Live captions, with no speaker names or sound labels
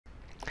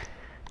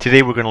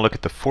Today we're going to look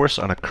at the force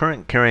on a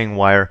current carrying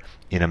wire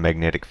in a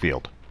magnetic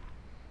field.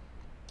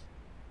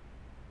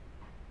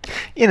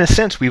 In a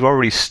sense, we've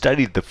already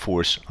studied the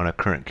force on a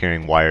current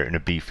carrying wire in a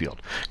B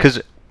field,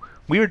 because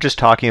we were just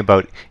talking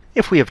about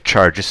if we have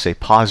charges, say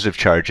positive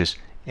charges,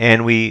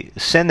 and we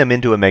send them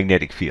into a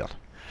magnetic field.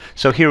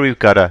 So here we've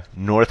got a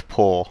north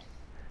pole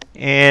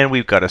and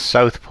we've got a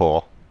south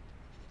pole.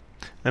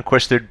 And of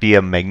course there'd be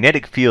a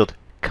magnetic field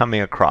coming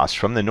across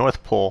from the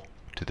north pole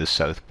to the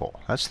south pole.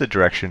 That's the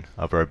direction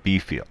of our B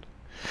field.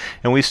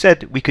 And we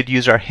said we could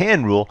use our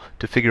hand rule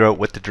to figure out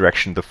what the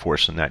direction of the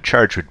force on that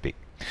charge would be.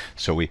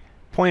 So we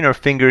point our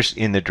fingers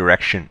in the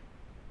direction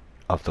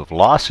of the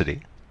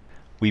velocity.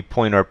 We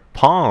point our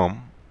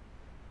palm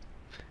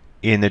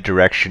in the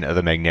direction of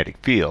the magnetic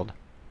field.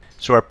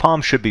 So our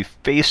palm should be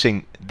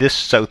facing this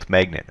south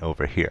magnet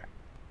over here.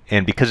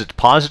 And because it's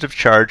positive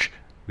charge,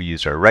 we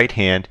use our right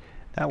hand.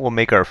 That will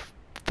make our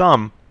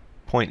thumb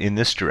point in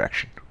this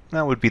direction.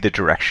 That would be the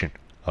direction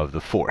of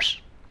the force.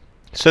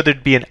 So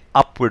there'd be an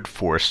upward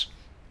force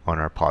on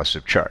our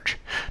positive charge.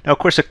 Now of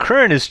course a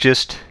current is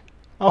just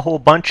a whole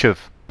bunch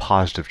of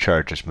positive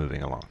charges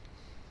moving along.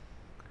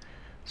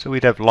 So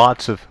we'd have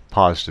lots of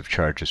positive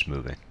charges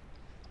moving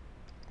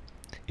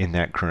in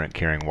that current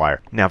carrying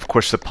wire. Now of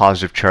course the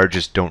positive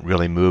charges don't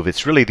really move.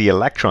 It's really the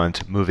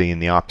electrons moving in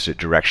the opposite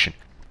direction.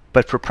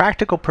 But for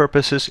practical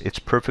purposes it's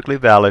perfectly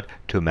valid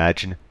to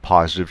imagine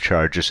positive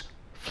charges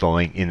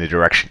flowing in the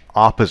direction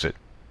opposite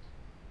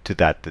to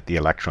that the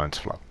electrons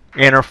flow.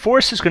 And our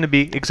force is going to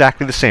be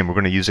exactly the same. We're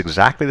going to use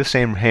exactly the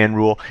same hand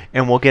rule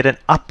and we'll get an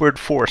upward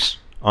force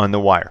on the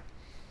wire.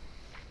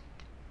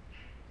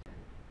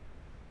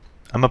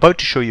 I'm about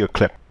to show you a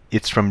clip.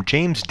 It's from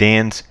James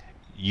Dan's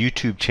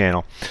YouTube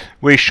channel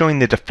where he's showing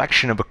the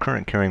deflection of a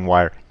current carrying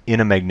wire in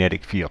a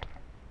magnetic field.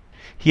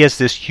 He has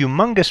this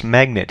humongous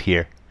magnet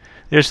here.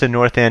 There's the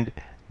north end,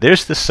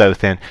 there's the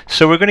south end.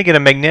 So we're going to get a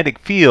magnetic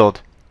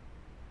field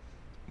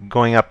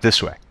going up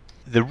this way.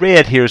 The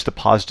red here is the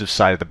positive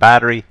side of the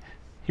battery.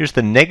 Here's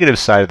the negative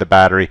side of the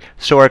battery.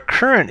 So our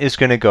current is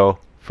going to go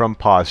from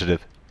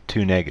positive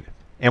to negative.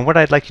 And what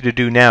I'd like you to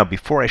do now,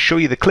 before I show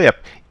you the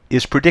clip,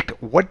 is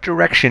predict what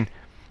direction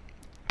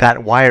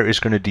that wire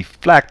is going to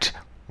deflect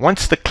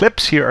once the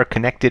clips here are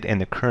connected and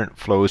the current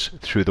flows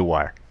through the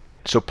wire.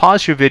 So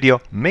pause your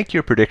video, make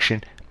your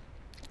prediction,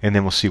 and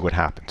then we'll see what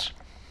happens.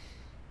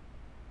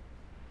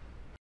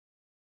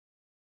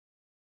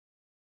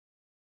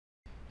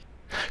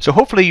 So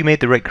hopefully you made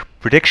the right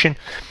prediction.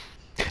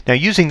 Now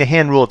using the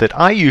hand rule that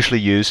I usually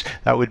use,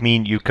 that would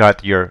mean you've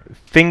got your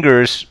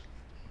fingers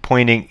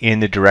pointing in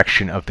the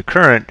direction of the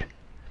current.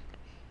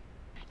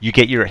 You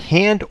get your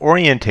hand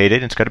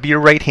orientated, and it's got to be your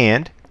right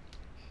hand,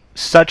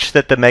 such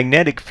that the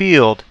magnetic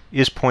field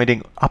is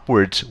pointing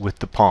upwards with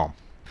the palm.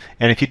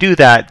 And if you do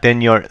that,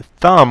 then your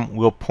thumb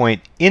will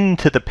point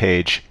into the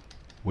page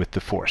with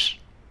the force.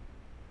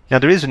 Now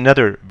there is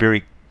another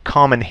very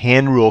common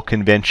hand rule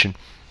convention,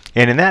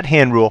 and in that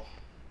hand rule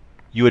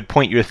you would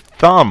point your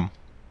thumb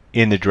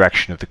in the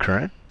direction of the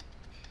current.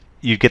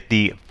 You get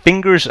the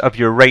fingers of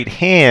your right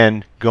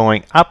hand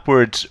going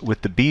upwards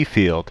with the B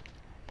field,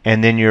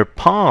 and then your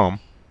palm,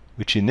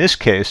 which in this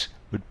case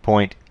would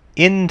point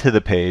into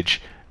the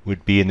page,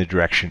 would be in the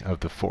direction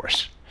of the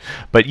force.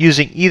 But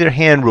using either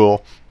hand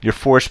rule, your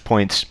force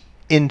points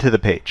into the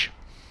page.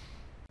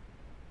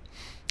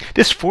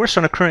 This force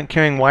on a current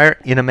carrying wire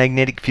in a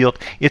magnetic field,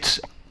 it's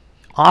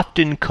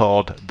often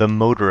called the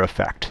motor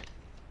effect,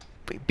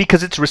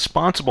 because it's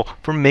responsible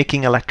for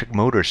making electric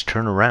motors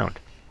turn around.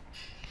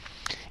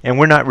 And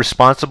we're not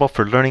responsible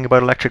for learning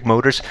about electric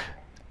motors,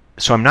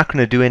 so I'm not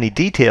going to do any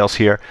details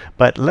here,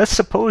 but let's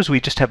suppose we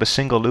just have a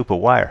single loop of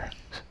wire,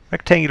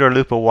 rectangular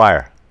loop of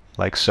wire,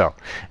 like so.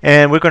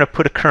 And we're going to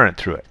put a current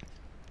through it.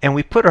 And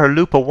we put our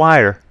loop of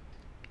wire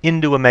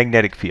into a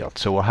magnetic field.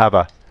 So we'll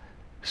have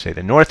say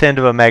the north end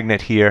of a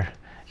magnet here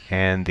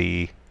and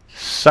the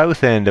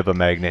south end of a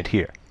magnet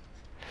here.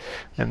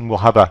 And we'll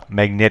have a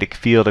magnetic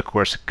field, of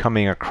course,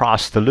 coming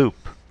across the loop,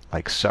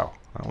 like so.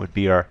 That would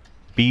be our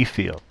B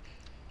field.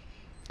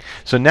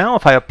 So now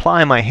if I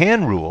apply my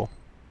hand rule,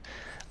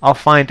 I'll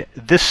find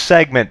this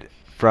segment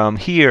from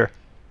here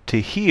to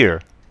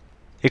here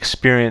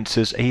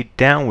experiences a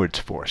downwards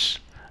force.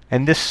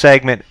 And this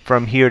segment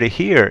from here to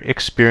here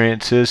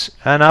experiences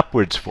an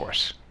upwards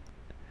force.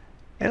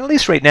 And at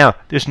least right now,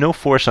 there's no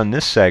force on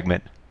this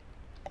segment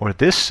or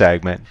this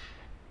segment,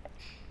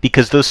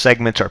 because those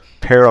segments are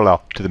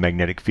parallel to the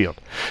magnetic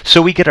field.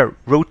 So we get a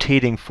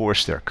rotating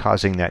force there,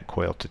 causing that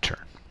coil to turn.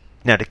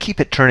 Now to keep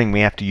it turning, we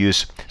have to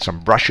use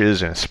some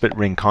brushes and a split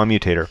ring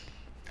commutator.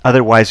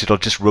 Otherwise it'll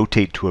just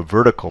rotate to a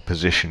vertical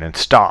position and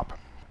stop.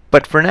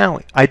 But for now,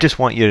 I just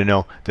want you to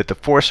know that the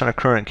force on a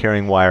current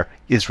carrying wire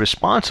is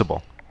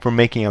responsible for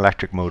making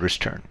electric motors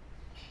turn.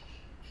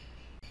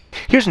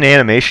 Here's an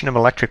animation of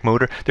an electric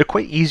motor. They're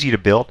quite easy to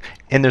build,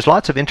 and there's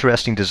lots of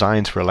interesting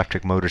designs for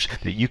electric motors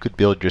that you could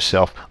build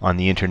yourself on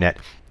the internet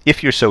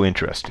if you're so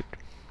interested.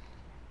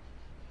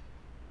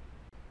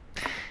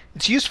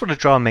 It's useful to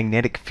draw a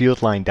magnetic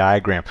field line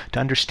diagram to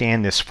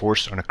understand this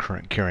force on a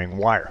current carrying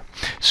wire.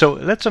 So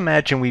let's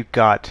imagine we've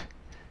got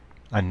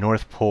a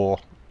north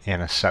pole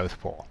and a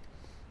south pole.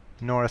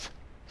 North,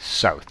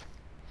 south.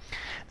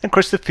 And of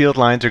course the field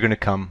lines are going to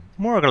come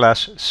more or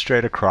less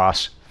straight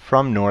across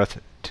from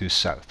north to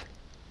south.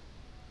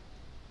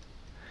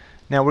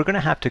 Now we're going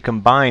to have to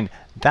combine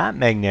that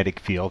magnetic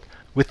field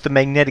with the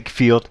magnetic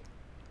field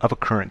of a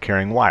current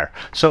carrying wire.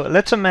 So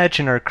let's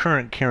imagine our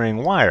current carrying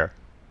wire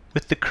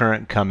with the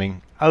current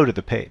coming out of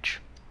the page.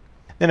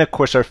 Then of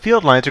course our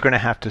field lines are going to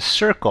have to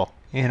circle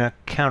in a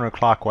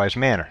counterclockwise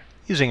manner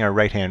using our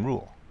right-hand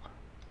rule.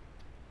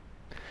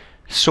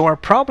 So our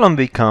problem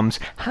becomes,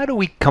 how do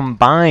we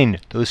combine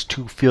those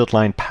two field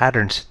line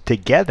patterns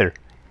together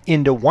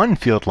into one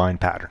field line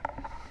pattern?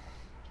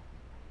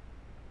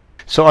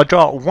 So I'll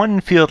draw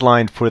one field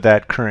line for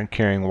that current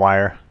carrying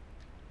wire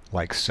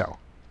like so.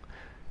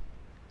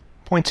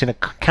 Points in a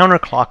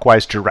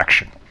counterclockwise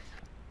direction.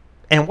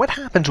 And what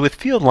happens with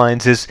field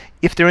lines is,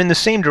 if they're in the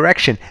same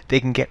direction, they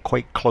can get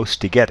quite close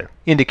together,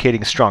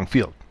 indicating a strong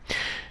field.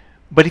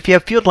 But if you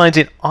have field lines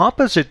in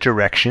opposite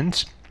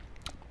directions,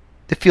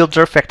 the fields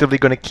are effectively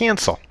going to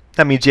cancel.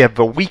 That means you have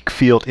a weak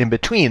field in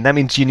between. That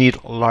means you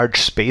need large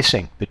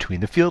spacing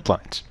between the field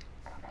lines.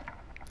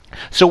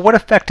 So what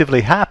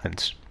effectively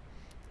happens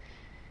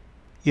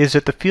is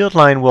that the field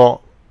line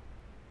will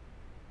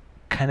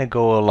kind of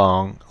go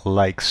along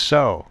like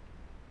so,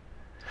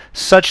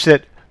 such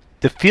that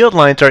the field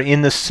lines are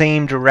in the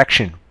same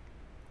direction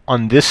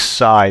on this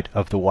side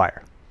of the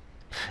wire.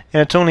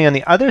 And it's only on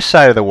the other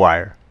side of the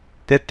wire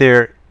that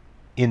they're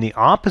in the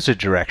opposite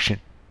direction,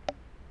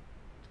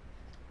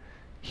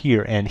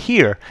 here and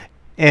here,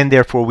 and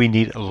therefore we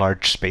need a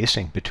large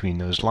spacing between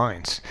those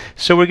lines.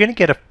 So we're going to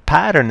get a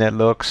pattern that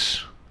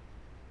looks,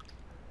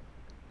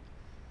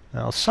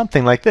 well,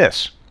 something like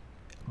this.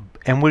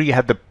 And where you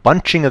have the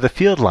bunching of the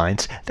field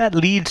lines, that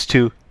leads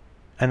to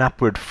an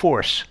upward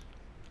force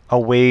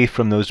away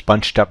from those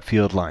bunched up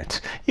field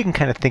lines. You can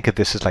kind of think of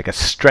this as like a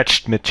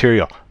stretched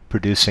material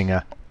producing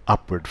an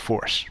upward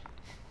force.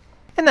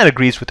 And that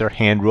agrees with our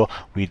hand rule.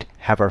 We'd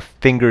have our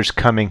fingers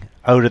coming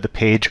out of the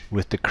page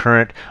with the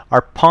current.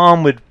 Our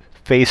palm would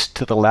face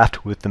to the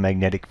left with the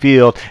magnetic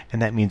field,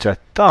 and that means our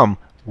thumb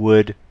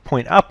would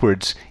point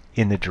upwards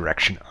in the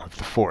direction of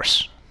the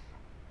force.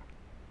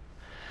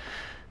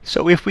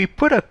 So if we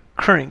put a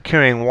current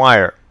carrying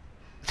wire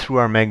through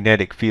our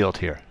magnetic field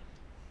here,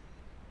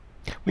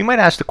 we might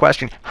ask the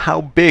question,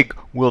 how big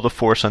will the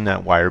force on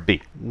that wire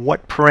be?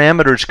 What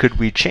parameters could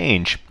we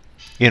change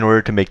in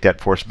order to make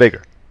that force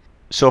bigger?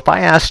 So if I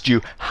asked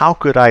you, how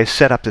could I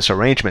set up this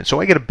arrangement so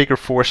I get a bigger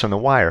force on the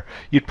wire,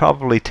 you'd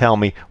probably tell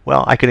me,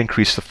 well, I could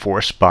increase the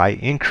force by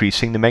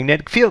increasing the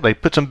magnetic field. I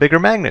put some bigger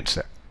magnets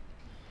there.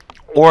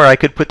 Or I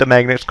could put the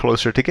magnets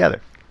closer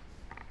together.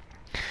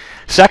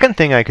 Second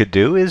thing I could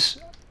do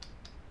is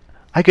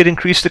I could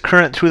increase the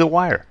current through the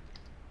wire.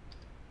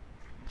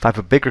 If I have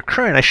a bigger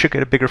current, I should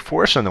get a bigger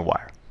force on the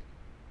wire.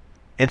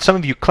 And some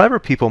of you clever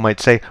people might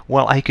say,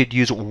 well, I could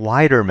use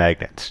wider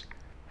magnets.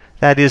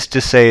 That is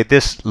to say,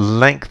 this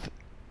length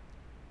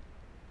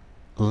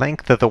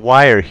of the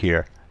wire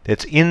here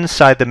that's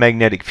inside the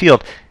magnetic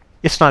field,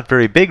 it's not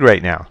very big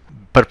right now.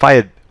 But if I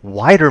had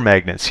wider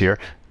magnets here,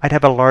 I'd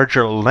have a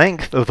larger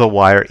length of the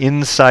wire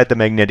inside the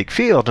magnetic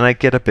field, and I'd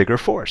get a bigger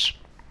force.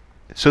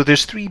 So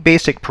there's three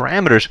basic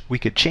parameters we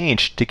could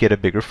change to get a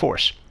bigger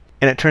force.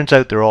 And it turns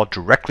out they're all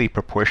directly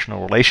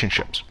proportional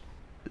relationships.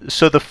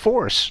 So the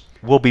force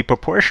will be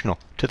proportional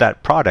to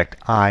that product,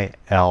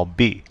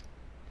 ILB.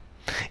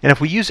 And if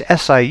we use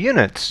SI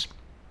units,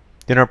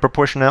 then our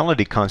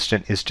proportionality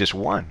constant is just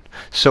 1.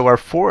 So our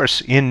force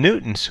in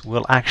newtons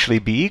will actually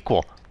be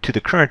equal to the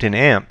current in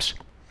amps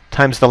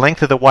times the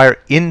length of the wire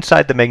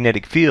inside the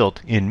magnetic field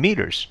in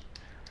meters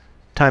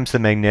times the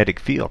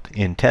magnetic field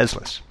in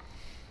Teslas.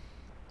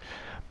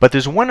 But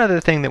there's one other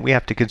thing that we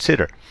have to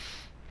consider.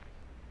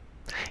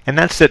 And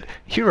that's that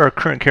here our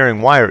current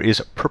carrying wire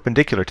is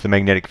perpendicular to the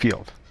magnetic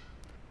field.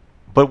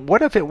 But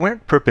what if it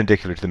weren't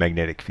perpendicular to the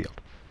magnetic field?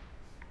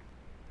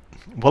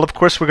 Well, of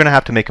course, we're going to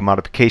have to make a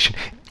modification.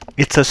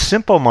 It's a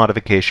simple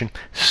modification.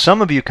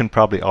 Some of you can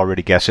probably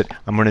already guess it.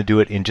 I'm going to do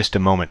it in just a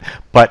moment.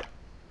 But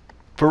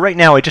for right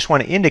now, I just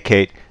want to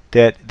indicate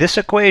that this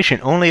equation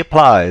only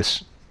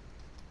applies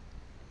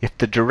if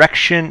the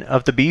direction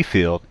of the B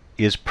field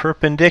is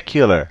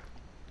perpendicular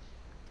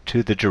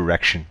to the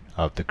direction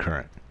of the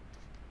current.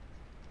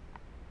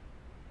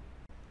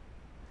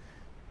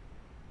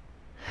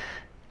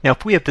 Now,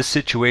 if we have the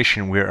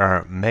situation where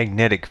our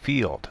magnetic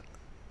field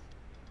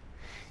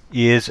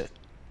is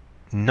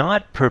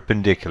not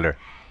perpendicular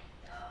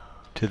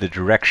to the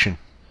direction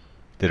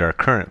that our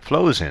current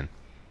flows in,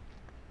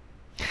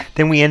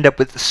 then we end up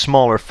with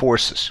smaller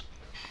forces.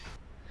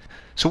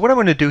 So what I'm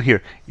going to do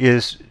here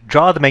is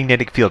draw the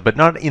magnetic field, but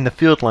not in the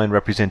field line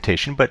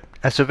representation, but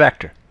as a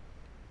vector.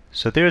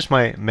 So there's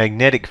my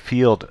magnetic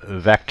field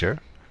vector,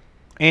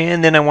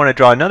 and then I want to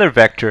draw another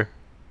vector,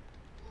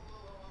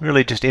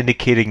 really just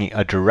indicating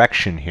a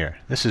direction here.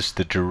 This is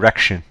the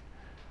direction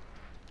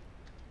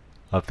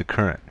of the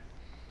current.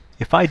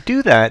 If I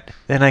do that,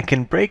 then I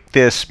can break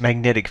this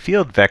magnetic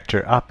field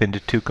vector up into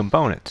two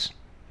components.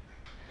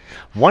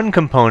 One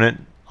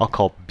component I'll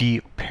call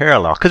B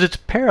parallel, because it's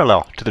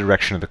parallel to the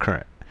direction of the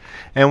current.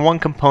 And one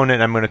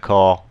component I'm going to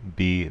call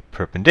B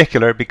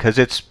perpendicular, because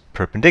it's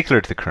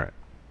perpendicular to the current.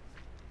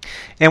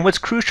 And what's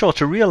crucial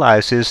to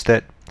realize is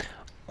that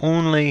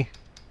only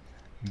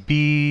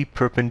B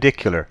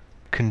perpendicular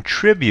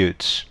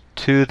contributes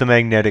to the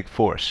magnetic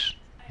force.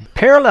 The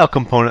parallel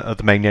component of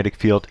the magnetic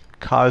field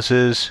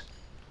causes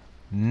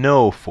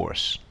no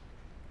force.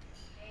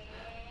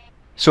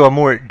 So a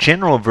more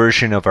general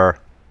version of our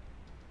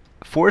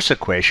force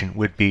equation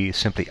would be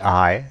simply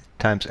I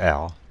times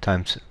L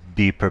times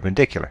B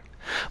perpendicular.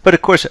 But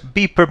of course,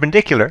 B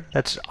perpendicular,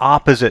 that's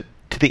opposite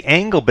to the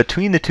angle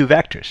between the two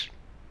vectors.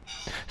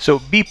 So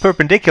B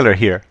perpendicular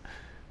here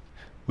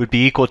would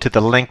be equal to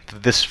the length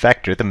of this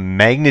vector, the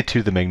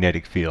magnitude of the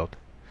magnetic field,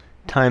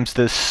 times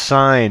the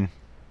sine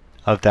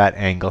of that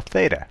angle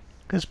theta,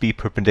 because B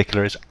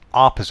perpendicular is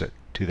opposite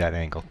to that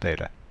angle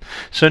theta.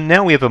 So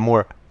now we have a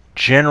more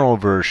general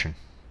version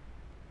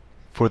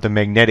for the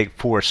magnetic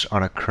force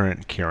on a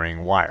current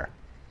carrying wire.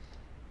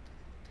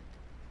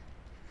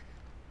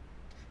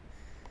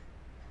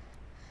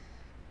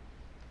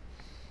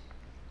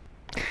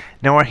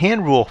 Now our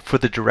hand rule for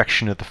the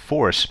direction of the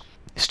force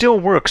still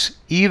works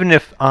even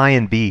if I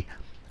and B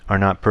are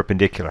not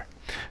perpendicular.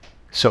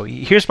 So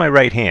here's my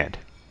right hand.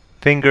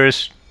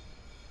 Fingers,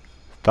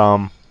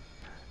 thumb,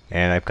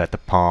 and I've got the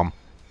palm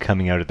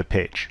coming out of the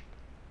page.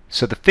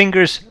 So the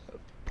fingers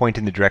point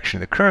in the direction of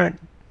the current,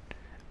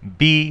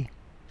 B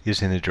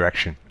is in the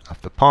direction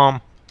of the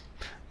palm,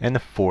 and the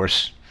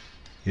force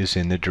is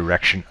in the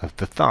direction of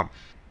the thumb.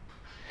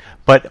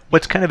 But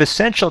what's kind of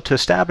essential to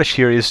establish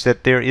here is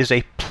that there is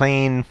a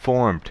plane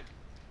formed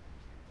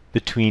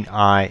between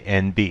I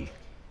and B.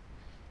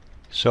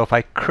 So if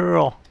I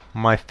curl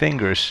my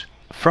fingers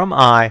from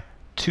I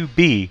to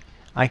B,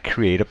 I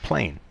create a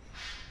plane.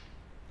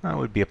 That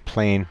would be a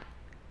plane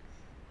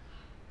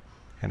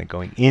kind of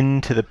going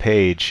into the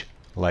page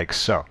like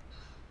so.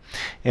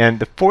 And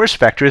the force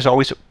vector is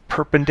always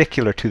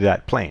perpendicular to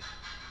that plane.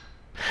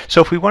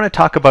 So if we want to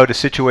talk about a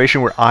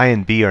situation where I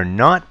and B are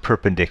not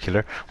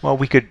perpendicular, well,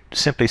 we could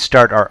simply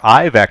start our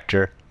I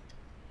vector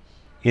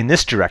in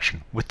this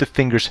direction with the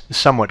fingers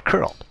somewhat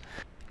curled.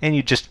 And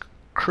you just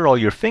curl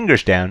your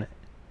fingers down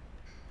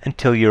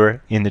until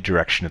you're in the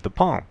direction of the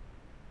palm.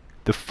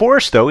 The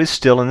force, though, is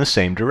still in the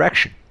same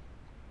direction.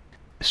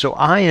 So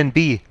I and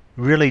B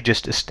really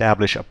just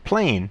establish a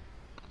plane,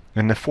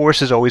 and the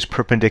force is always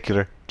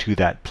perpendicular to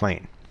that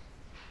plane.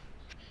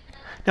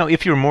 Now,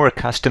 if you're more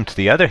accustomed to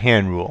the other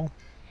hand rule,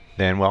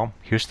 then, well,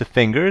 here's the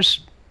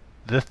fingers,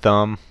 the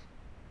thumb,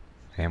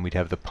 and we'd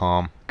have the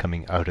palm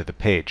coming out of the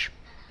page.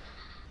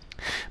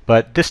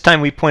 But this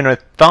time we point our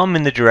thumb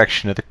in the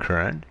direction of the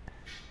current,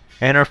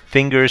 and our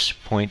fingers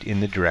point in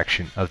the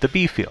direction of the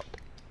B field.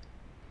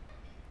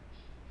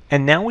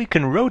 And now we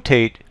can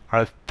rotate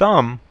our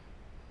thumb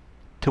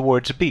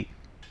towards B.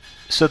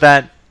 So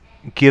that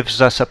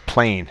gives us a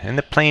plane, and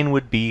the plane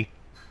would be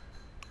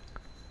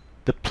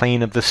the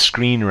plane of the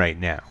screen right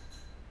now.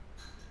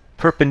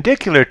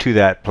 Perpendicular to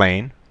that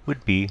plane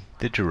would be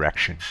the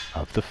direction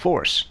of the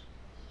force.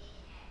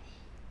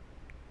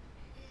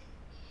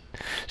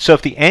 So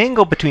if the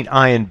angle between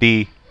I and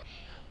B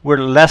were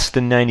less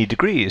than 90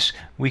 degrees,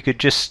 we could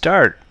just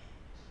start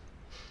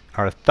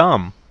our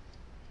thumb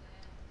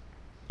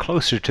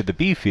closer to the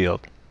B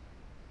field.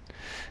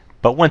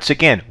 But once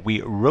again,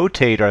 we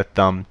rotate our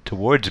thumb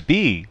towards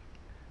B,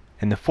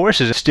 and the force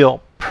is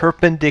still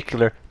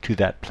perpendicular to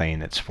that plane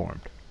that's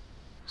formed.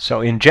 So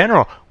in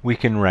general, we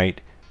can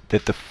write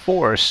that the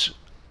force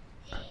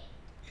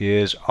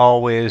is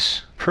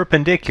always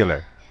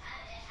perpendicular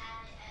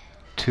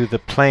to the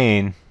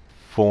plane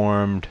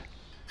formed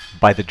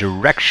by the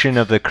direction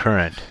of the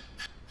current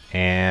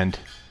and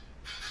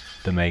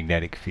the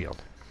magnetic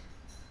field.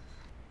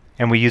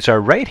 And we use our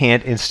right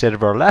hand instead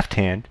of our left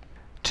hand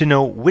to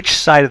know which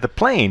side of the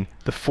plane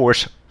the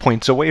force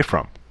points away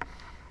from.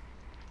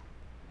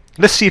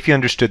 Let's see if you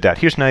understood that.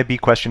 Here's an IB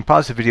question.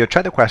 Pause the video,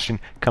 try the question,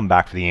 come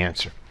back for the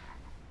answer.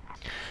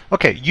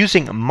 Okay,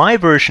 using my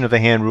version of the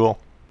hand rule,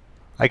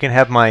 I can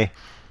have my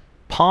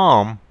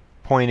palm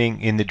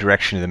pointing in the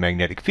direction of the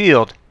magnetic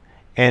field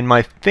and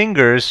my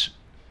fingers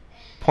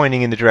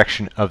pointing in the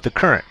direction of the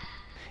current.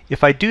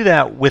 If I do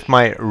that with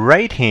my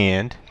right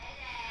hand,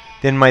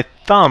 then my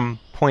thumb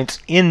points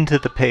into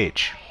the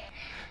page.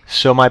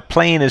 So my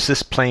plane is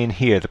this plane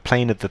here, the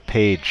plane of the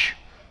page.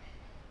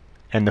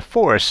 And the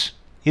force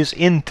is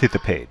into the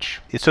page.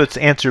 So it's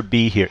answer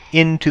B here,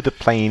 into the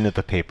plane of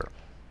the paper.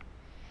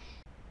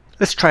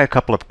 Let's try a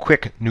couple of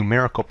quick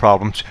numerical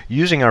problems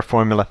using our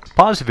formula.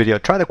 Pause the video,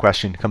 try the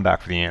question, come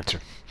back for the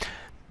answer.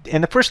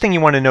 And the first thing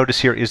you want to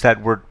notice here is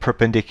that word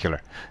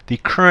perpendicular. The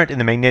current and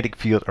the magnetic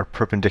field are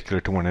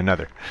perpendicular to one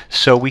another.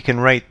 So we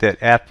can write that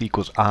F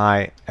equals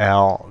I,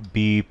 L,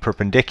 B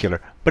perpendicular,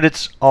 but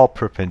it's all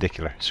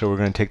perpendicular. So we're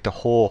going to take the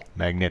whole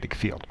magnetic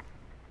field.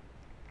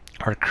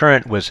 Our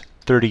current was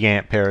 30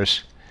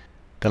 amperes,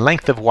 the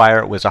length of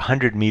wire was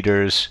 100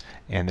 meters,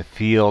 and the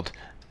field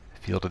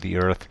of the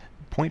Earth,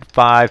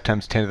 0.5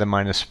 times 10 to the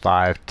minus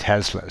 5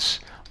 Teslas.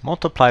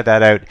 Multiply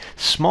that out.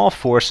 Small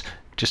force,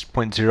 just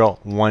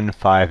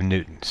 0.015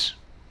 newtons.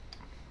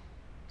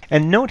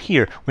 And note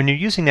here, when you're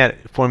using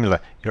that formula,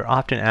 you're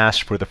often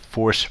asked for the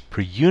force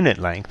per unit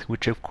length,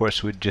 which of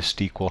course would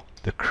just equal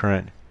the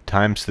current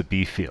times the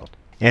B field.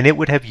 And it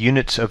would have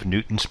units of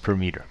newtons per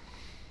meter.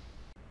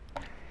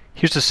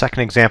 Here's the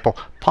second example.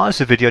 Pause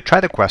the video, try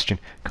the question,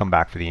 come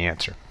back for the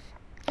answer.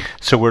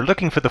 So we're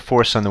looking for the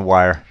force on the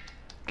wire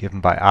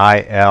given by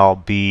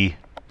ILB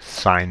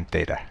sine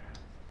theta.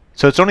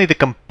 So it's only the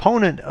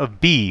component of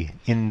B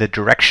in the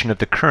direction of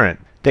the current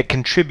that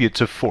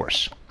contributes a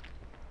force.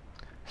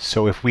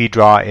 So if we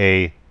draw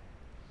a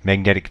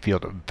magnetic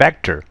field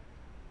vector,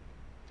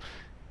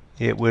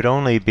 it would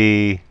only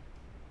be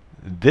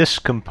this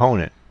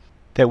component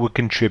that would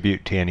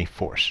contribute to any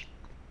force.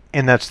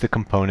 And that's the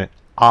component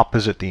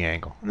opposite the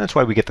angle. And that's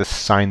why we get the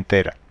sine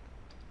theta.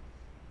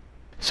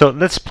 So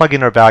let's plug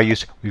in our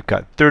values. We've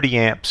got 30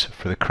 amps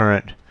for the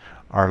current.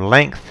 Our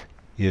length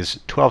is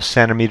 12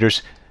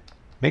 centimeters.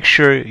 Make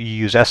sure you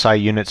use SI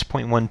units,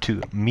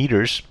 0.12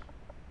 meters.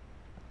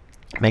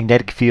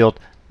 Magnetic field,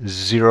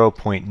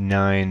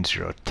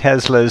 0.90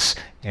 Teslas,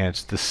 and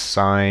it's the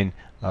sine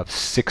of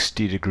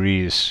 60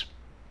 degrees.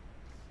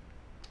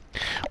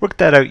 Work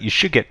that out, you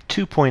should get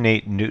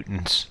 2.8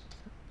 newtons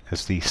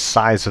as the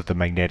size of the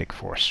magnetic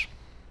force.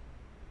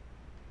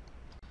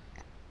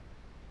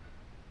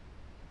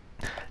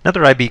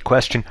 Another IB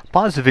question.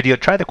 Pause the video,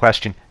 try the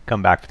question,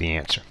 come back for the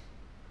answer.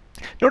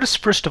 Notice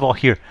first of all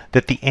here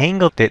that the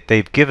angle that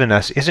they've given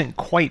us isn't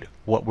quite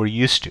what we're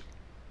used to.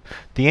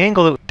 The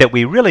angle that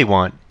we really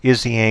want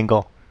is the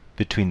angle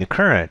between the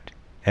current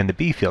and the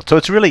B field. So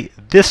it's really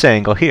this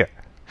angle here.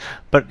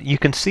 But you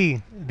can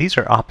see these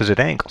are opposite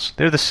angles.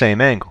 They're the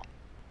same angle.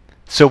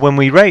 So when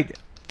we write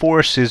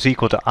force is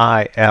equal to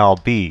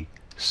ILB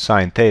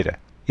sine theta,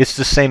 it's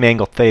the same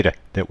angle theta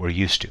that we're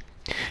used to.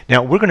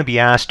 Now we're going to be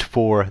asked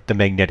for the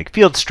magnetic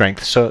field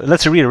strength, so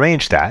let's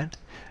rearrange that.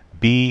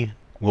 B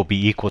will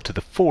be equal to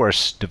the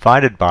force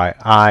divided by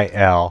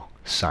IL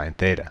sine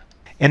theta.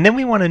 And then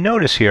we want to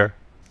notice here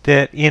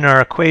that in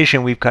our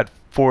equation we've got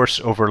force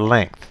over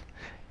length.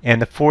 And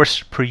the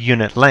force per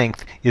unit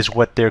length is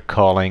what they're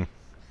calling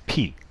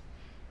P.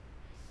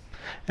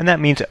 And that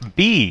means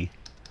B,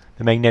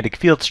 the magnetic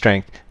field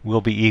strength,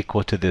 will be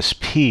equal to this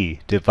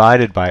P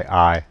divided by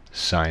I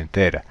sine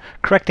theta.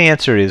 Correct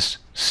answer is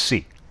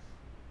C.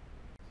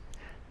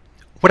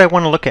 What I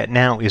want to look at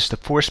now is the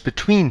force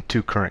between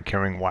two current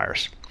carrying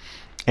wires.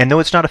 And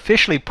though it's not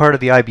officially part of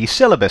the IB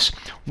syllabus,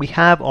 we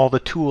have all the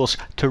tools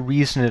to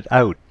reason it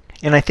out.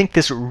 And I think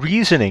this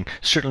reasoning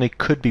certainly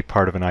could be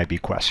part of an IB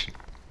question.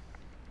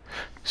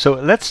 So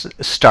let's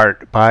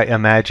start by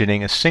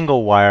imagining a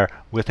single wire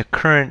with a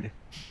current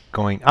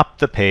going up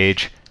the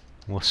page.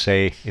 We'll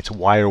say it's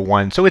wire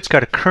 1, so it's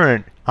got a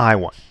current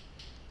I1.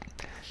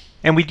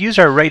 And we'd use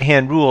our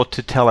right-hand rule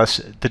to tell us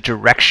the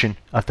direction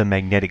of the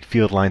magnetic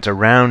field lines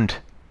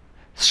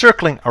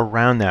circling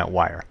around that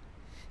wire.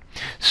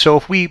 So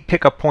if we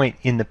pick a point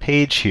in the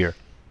page here,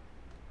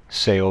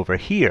 say over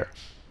here,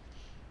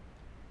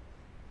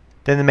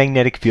 then the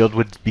magnetic field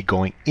would be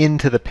going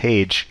into the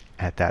page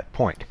at that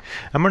point.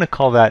 I'm going to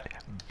call that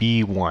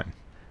B1.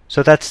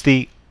 So that's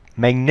the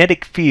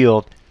magnetic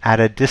field at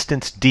a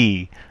distance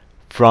d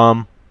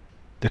from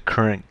the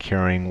current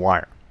carrying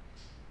wire.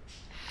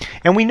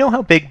 And we know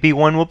how big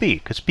B1 will be,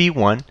 because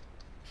B1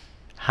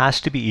 has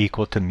to be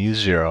equal to mu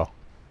 0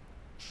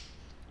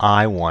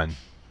 I1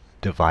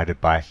 divided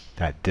by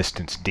that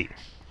distance d.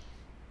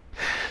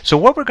 So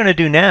what we're going to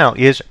do now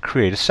is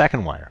create a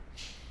second wire.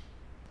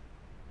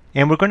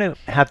 And we're going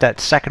to have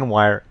that second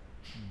wire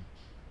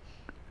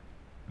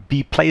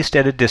be placed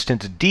at a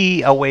distance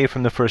d away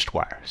from the first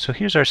wire. So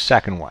here's our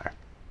second wire.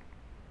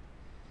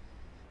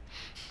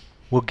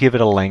 We'll give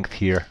it a length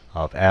here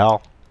of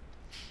L.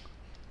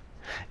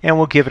 And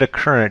we'll give it a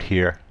current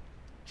here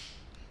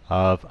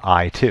of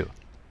I2.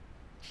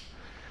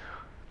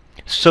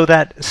 So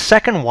that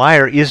second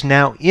wire is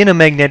now in a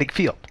magnetic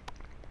field.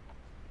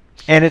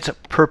 And it's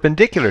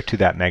perpendicular to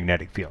that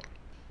magnetic field.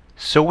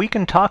 So we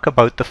can talk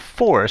about the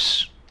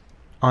force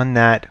on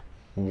that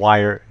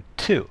wire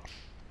 2.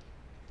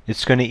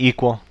 It's going to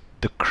equal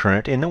the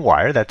current in the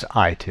wire, that's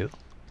I2,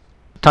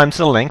 times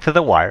the length of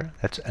the wire,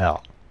 that's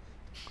L,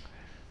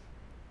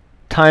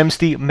 times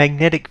the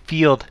magnetic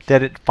field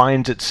that it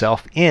finds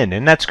itself in,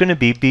 and that's going to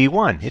be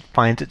B1. It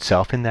finds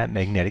itself in that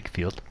magnetic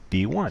field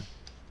B1.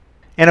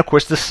 And of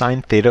course the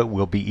sine theta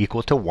will be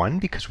equal to 1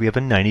 because we have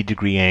a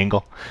 90-degree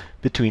angle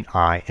between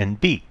I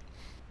and B.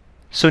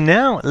 So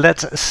now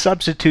let's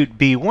substitute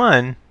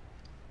B1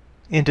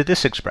 into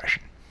this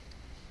expression.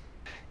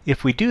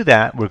 If we do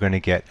that, we're going to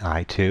get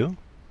I2.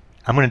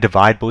 I'm going to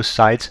divide both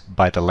sides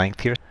by the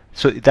length here.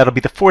 So that'll be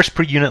the force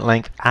per unit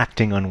length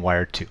acting on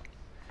wire 2.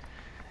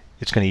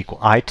 It's going to equal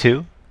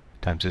I2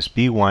 times this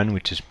B1,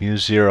 which is mu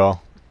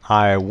 0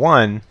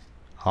 I1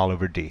 all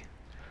over D.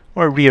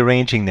 Or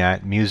rearranging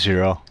that, mu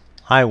 0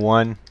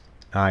 I1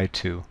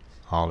 I2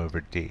 all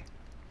over d.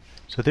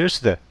 So there's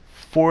the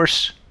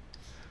force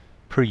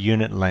per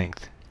unit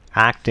length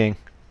acting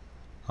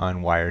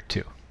on wire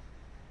 2.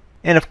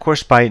 And of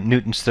course, by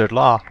Newton's third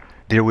law,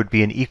 there would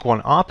be an equal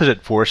and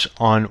opposite force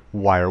on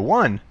wire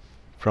 1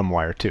 from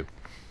wire 2.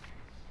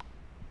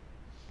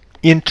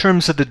 In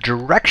terms of the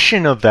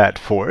direction of that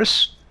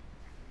force,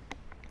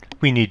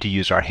 we need to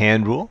use our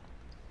hand rule.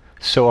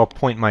 So I'll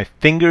point my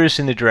fingers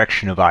in the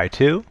direction of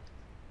I2.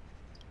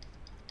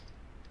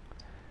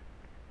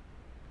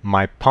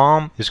 My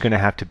palm is going to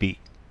have to be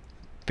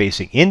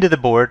facing into the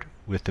board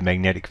with the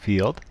magnetic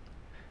field.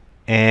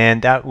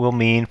 And that will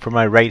mean for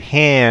my right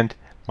hand,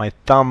 my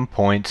thumb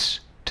points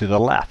to the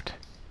left.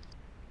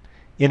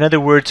 In other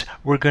words,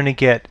 we're going to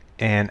get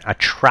an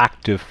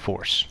attractive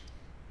force.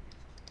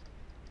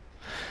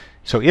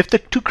 So if the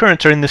two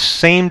currents are in the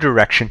same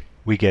direction,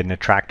 we get an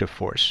attractive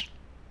force.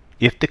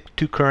 If the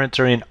two currents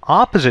are in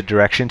opposite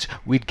directions,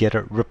 we'd get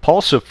a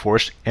repulsive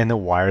force and the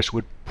wires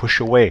would push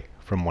away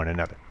from one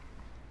another.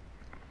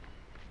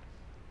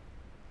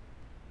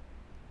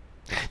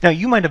 Now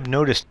you might have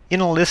noticed in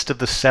a list of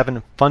the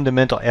 7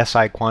 fundamental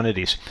SI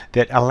quantities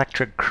that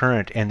electric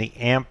current and the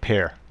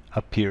ampere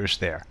appears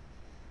there.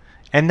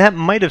 And that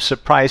might have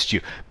surprised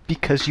you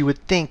because you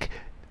would think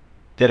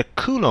that a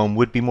coulomb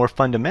would be more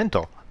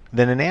fundamental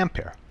than an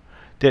ampere,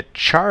 that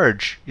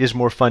charge is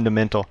more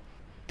fundamental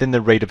than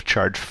the rate of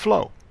charge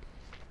flow.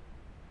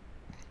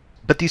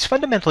 But these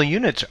fundamental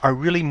units are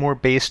really more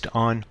based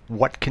on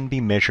what can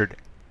be measured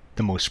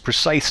the most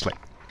precisely.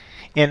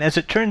 And as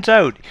it turns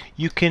out,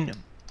 you can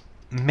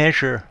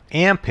measure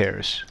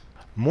amperes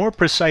more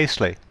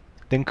precisely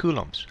than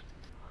coulombs.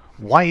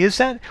 Why is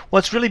that? Well,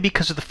 it's really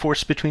because of the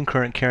force between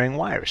current carrying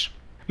wires.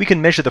 We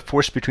can measure the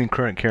force between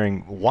current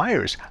carrying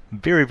wires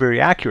very, very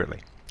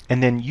accurately,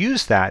 and then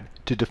use that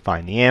to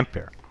define the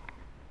ampere.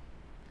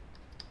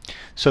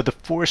 So the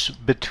force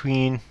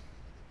between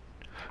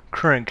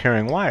current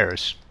carrying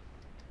wires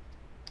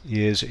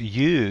is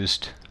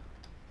used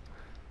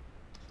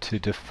to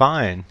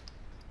define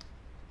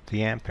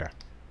the ampere.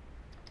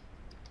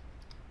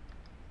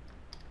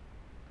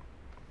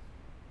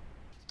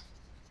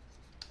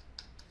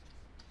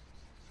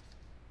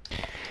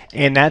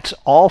 And that's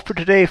all for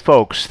today,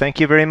 folks. Thank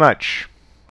you very much.